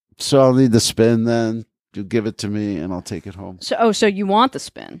 So I'll need the spin then. You give it to me and I'll take it home. So you want the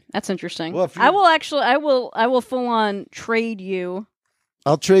spin? That's interesting. Well, I will full on trade you.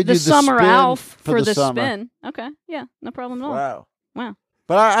 I'll trade you the summer spin Alf for the summer. spin. Okay, yeah, no problem at all. Wow.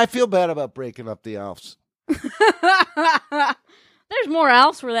 But I feel bad about breaking up the Alfs. There's more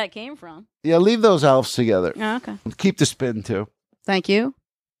Alfs where that came from. Yeah, leave those Alfs together. Oh, okay. Keep the spin too. Thank you.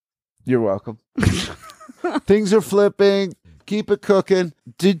 You're welcome. Things are flipping. Keep it cooking.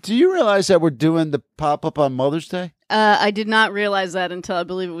 Do you realize that we're doing the pop-up on Mother's Day? I did not realize that until I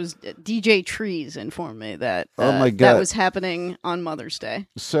believe it was DJ Trees informed me that oh my God. that was happening on Mother's Day.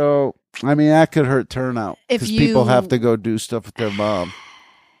 So, I mean, that could hurt turnout because people have to go do stuff with their mom.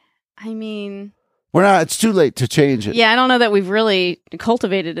 I mean... It's too late to change it. Yeah, I don't know that we've really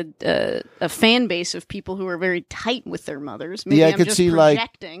cultivated a fan base of people who are very tight with their mothers. Maybe I I'm could just see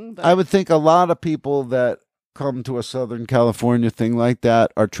projecting, but... I would think a lot of people that come to a Southern California thing like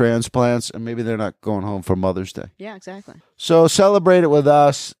that are transplants, and maybe they're not going home for Mother's Day. Yeah, exactly. So celebrate it with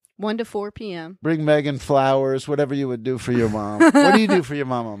us. 1 to 4 p.m. Bring Megan flowers, whatever you would do for your mom. What do you do for your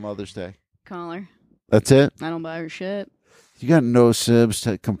mom on Mother's Day? Call her. That's it? I don't buy her shit. You got no sibs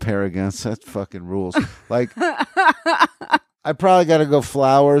to compare against. That fucking rules. Like, I probably got to go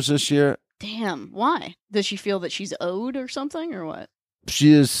flowers this year. Damn, why? Does she feel that she's owed or something, or what?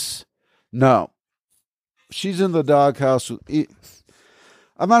 She is... No. She's in the doghouse.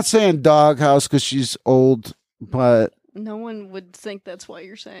 I'm not saying doghouse because she's old, but... No one would think that's why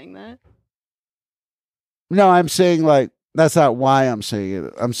you're saying that. No, I'm saying, like, That's not why I'm saying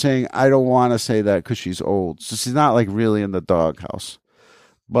it. I'm saying I don't want to say that because she's old. So she's not like really in the doghouse.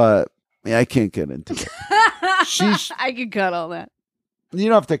 But yeah, I can't get into it. I can cut all that. You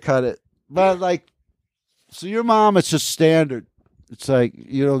don't have to cut it. But like, so your mom, it's just standard. It's like,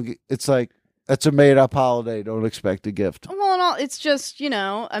 it's like, it's a made up holiday. Don't expect a gift. Well, it's just,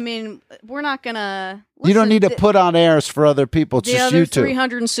 I mean, we're not going to. You don't need to put on airs for other people. It's just you two.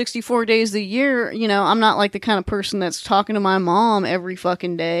 364 days a year, I'm not like the kind of person that's talking to my mom every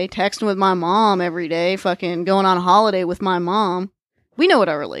fucking day, texting with my mom every day, fucking going on a holiday with my mom. We know what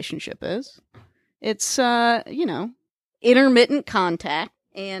our relationship is. It's, intermittent contact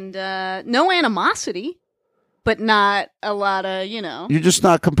and no animosity, but not a lot of, You're just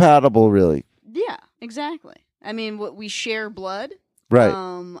not compatible, really. Yeah, exactly. I mean, we share blood. Right.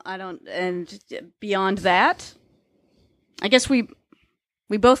 And beyond that, I guess we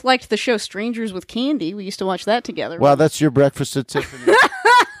both liked the show Strangers with Candy. We used to watch that together. Wow, that's your breakfast at Tiffany's.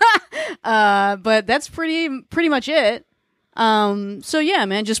 But that's pretty much it. So yeah,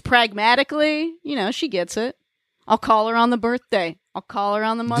 man, just pragmatically, she gets it. I'll call her on the birthday. I'll call her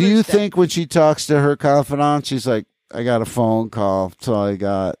on the Mother's Day. Do you think when she talks to her confidant, she's like, I got a phone call. That's all I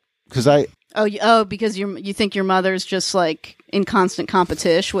got. Because because you think your mother's just like in constant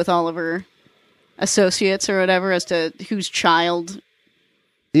competition with all of her associates or whatever as to whose child.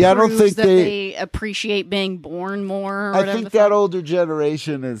 Yeah, I don't think they appreciate being born more. Or I think that older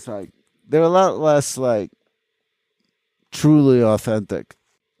generation is like they're a lot less like truly authentic.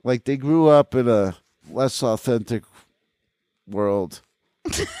 Like they grew up in a less authentic world.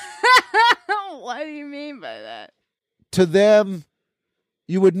 What do you mean by that? To them,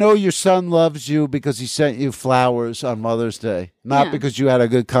 you would know your son loves you because he sent you flowers on Mother's Day, not because you had a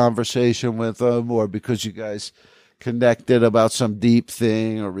good conversation with him or because you guys connected about some deep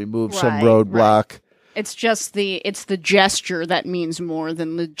thing or removed some roadblock. Right. It's just the gesture that means more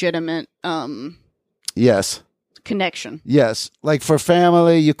than legitimate yes. connection. Yes. Like for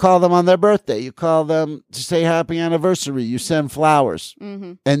family, you call them on their birthday. You call them to say happy anniversary. You send flowers.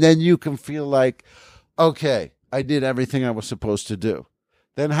 Mm-hmm. And then you can feel like, okay, I did everything I was supposed to do.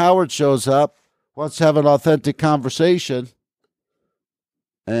 Then Howard shows up, wants to have an authentic conversation,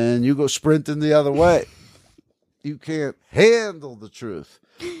 and you go sprinting the other way. You can't handle the truth.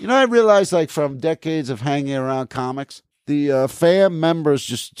 I realized like from decades of hanging around comics, the fam members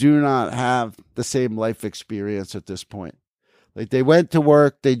just do not have the same life experience at this point. Like they went to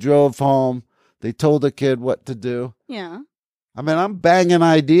work, they drove home, they told the kid what to do. Yeah. I mean, I'm banging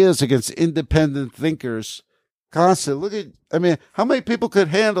ideas against independent thinkers constantly. How many people could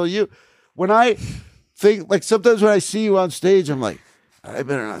handle you? When I think, like sometimes when I see you on stage, I'm like, I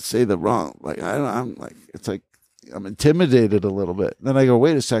better not say the wrong. Like I'm like, it's like I'm intimidated a little bit. Then I go,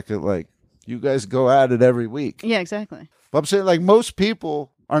 wait a second, like you guys go at it every week. Yeah, exactly. But I'm saying like most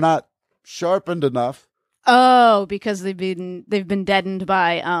people are not sharpened enough. Oh, because they've been deadened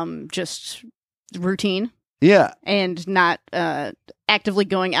by just routine. Yeah. And not actively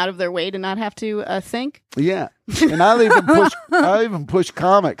going out of their way to not have to think. Yeah. And I'll even push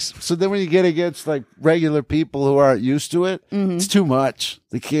comics. So then when you get against like regular people who aren't used to it, it's too much.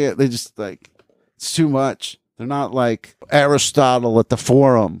 It's too much. They're not like Aristotle at the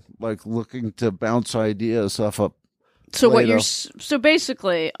forum, like looking to bounce ideas off of Plato. So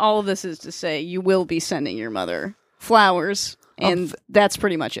basically all of this is to say you will be sending your mother flowers and that's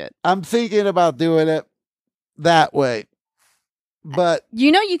pretty much it. I'm thinking about doing it that way. But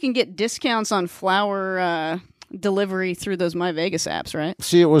you can get discounts on flower delivery through those My Vegas apps, right?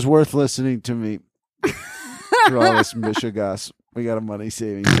 See, it was worth listening to me through all this mishigas. We got a money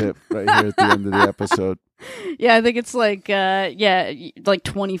saving tip right here at the end of the episode. Yeah, I think it's like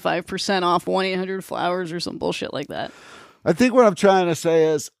 25% off 1-800-Flowers or some bullshit like that. I think what I'm trying to say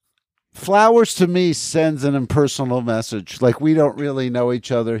is flowers to me sends an impersonal message. Like we don't really know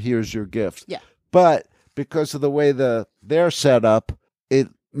each other. Here's your gift. Yeah. But because of the way they're set up, it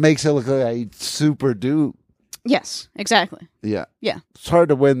makes it look like I super do. Yes, exactly. Yeah. Yeah. It's hard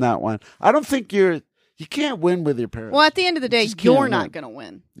to win that one. I don't think you can't win with your parents. Well, at the end of the day, you're not going to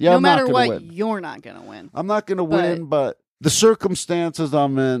win. Yeah, no matter what, you're not going to win. I'm not going to win, but the circumstances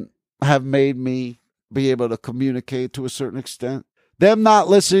I'm in have made me be able to communicate to a certain extent. Them not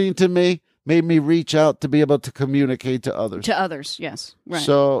listening to me made me reach out to be able to communicate to others. To others, yes. Right.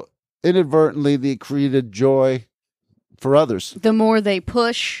 So inadvertently, they created joy for others. The more they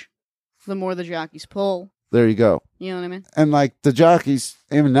push, the more the jockeys pull. There you go. You know what I mean? And like the jockeys,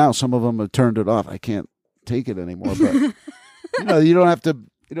 even now, some of them have turned it off. I can't take it anymore. But you don't have to.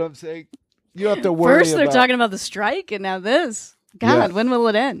 You know what I'm saying? You don't have to worry. First, they're talking about the strike, and now this. God, when will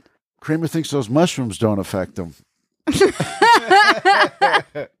it end? Kramer thinks those mushrooms don't affect him.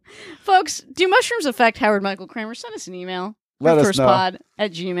 Folks, do mushrooms affect Howard Michael Kramer? Send us an email. Let us know.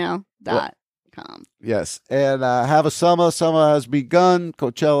 grifthorspod@gmail.com. Yes. And have a summer. Summer has begun.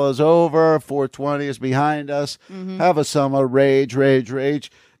 Coachella's over. 420 is behind us. Have a summer. Rage, rage, rage.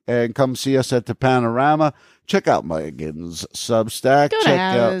 And come see us at the Panorama. Check out Megan's Substack. Go to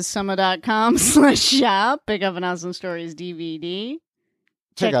havesummer.com/shop. Pick up an Awesome Stories DVD.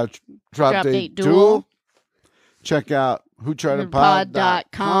 Check out Drop Date Duel. Check out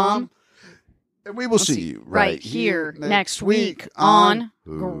WhoTriedToPod.com. And we will see you right here next week on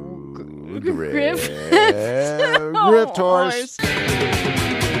Grifthorse.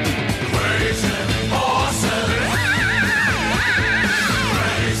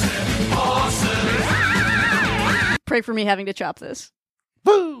 Pray for me having to chop this.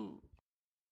 Boo!